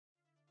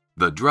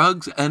The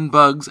Drugs and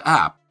Bugs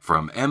app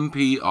from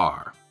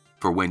NPR,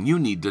 for when you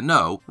need to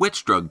know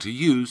which drug to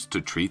use to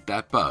treat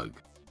that bug.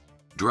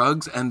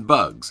 Drugs and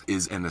Bugs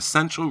is an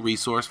essential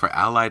resource for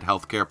allied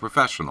healthcare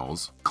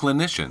professionals,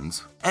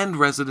 clinicians, and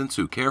residents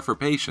who care for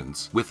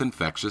patients with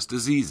infectious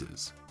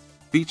diseases.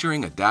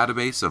 Featuring a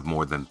database of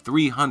more than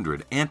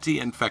 300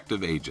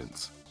 anti-infective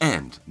agents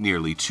and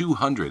nearly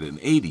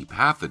 280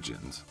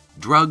 pathogens,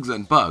 Drugs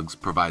and Bugs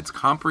provides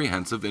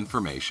comprehensive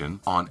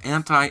information on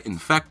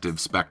anti-infective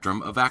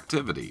spectrum of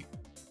activity.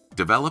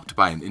 Developed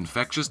by an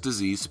infectious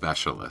disease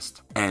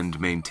specialist and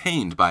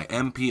maintained by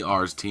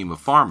NPR's team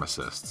of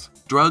pharmacists,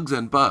 Drugs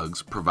and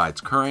Bugs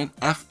provides current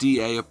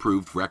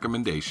FDA-approved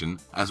recommendation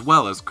as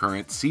well as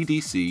current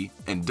CDC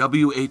and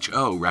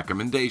WHO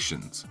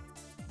recommendations.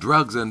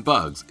 Drugs and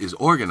Bugs is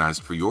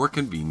organized for your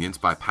convenience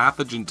by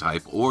pathogen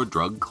type or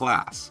drug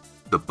class.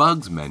 The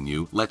Bugs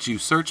menu lets you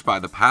search by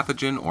the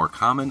pathogen or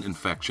common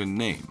infection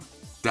name.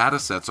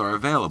 Datasets are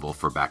available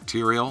for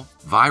bacterial,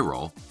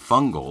 viral,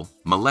 fungal,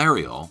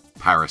 malarial,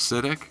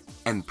 parasitic,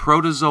 and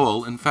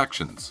protozoal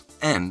infections,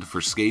 and for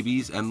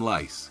scabies and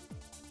lice.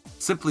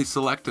 Simply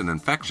select an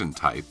infection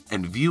type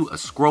and view a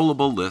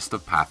scrollable list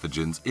of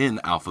pathogens in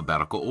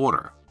alphabetical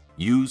order.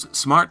 Use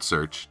Smart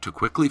Search to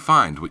quickly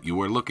find what you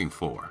are looking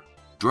for.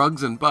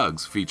 Drugs and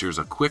Bugs features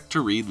a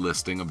quick-to-read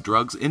listing of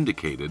drugs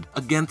indicated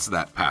against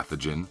that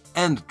pathogen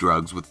and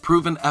drugs with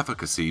proven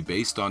efficacy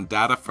based on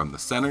data from the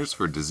Centers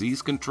for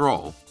Disease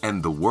Control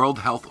and the World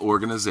Health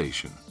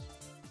Organization.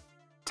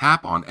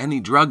 Tap on any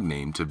drug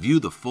name to view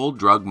the full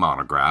drug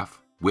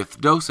monograph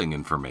with dosing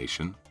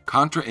information,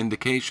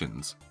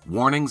 contraindications,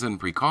 warnings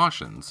and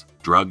precautions,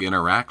 drug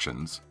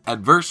interactions,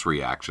 adverse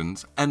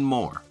reactions, and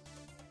more.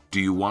 Do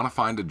you want to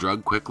find a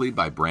drug quickly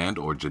by brand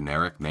or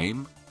generic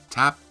name?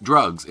 Tap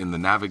Drugs in the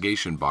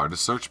navigation bar to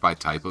search by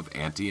type of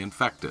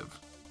anti-infective.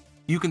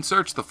 You can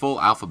search the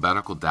full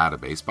alphabetical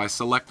database by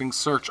selecting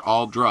Search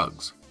All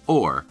Drugs,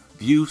 or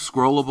view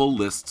scrollable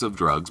lists of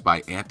drugs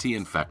by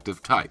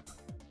anti-infective type.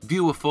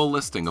 View a full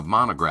listing of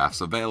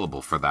monographs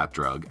available for that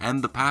drug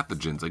and the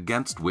pathogens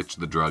against which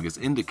the drug is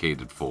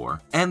indicated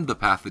for, and the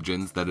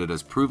pathogens that it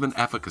has proven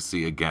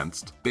efficacy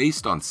against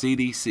based on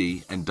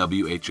CDC and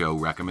WHO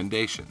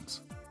recommendations.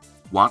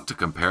 Want to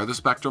compare the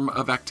spectrum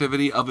of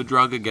activity of a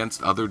drug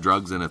against other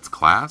drugs in its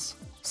class?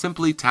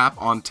 Simply tap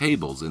on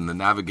Tables in the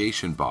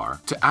navigation bar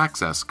to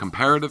access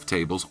comparative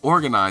tables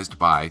organized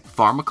by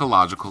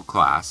pharmacological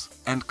class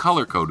and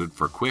color-coded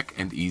for quick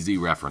and easy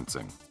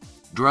referencing.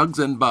 Drugs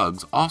and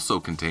Bugs also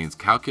contains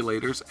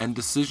calculators and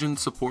decision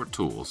support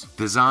tools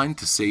designed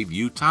to save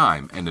you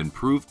time and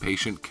improve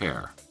patient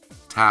care.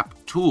 Tap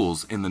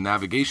Tools in the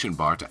navigation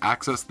bar to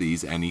access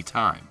these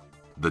anytime.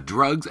 The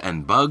Drugs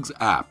and Bugs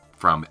app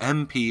from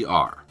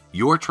NPR,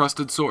 your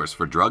trusted source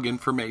for drug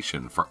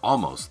information for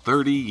almost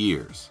 30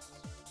 years.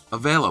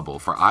 Available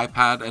for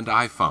iPad and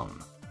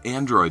iPhone,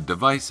 Android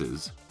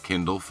devices,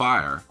 Kindle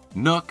Fire,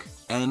 Nook,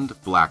 and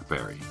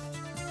BlackBerry.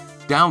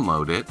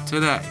 Download it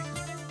today.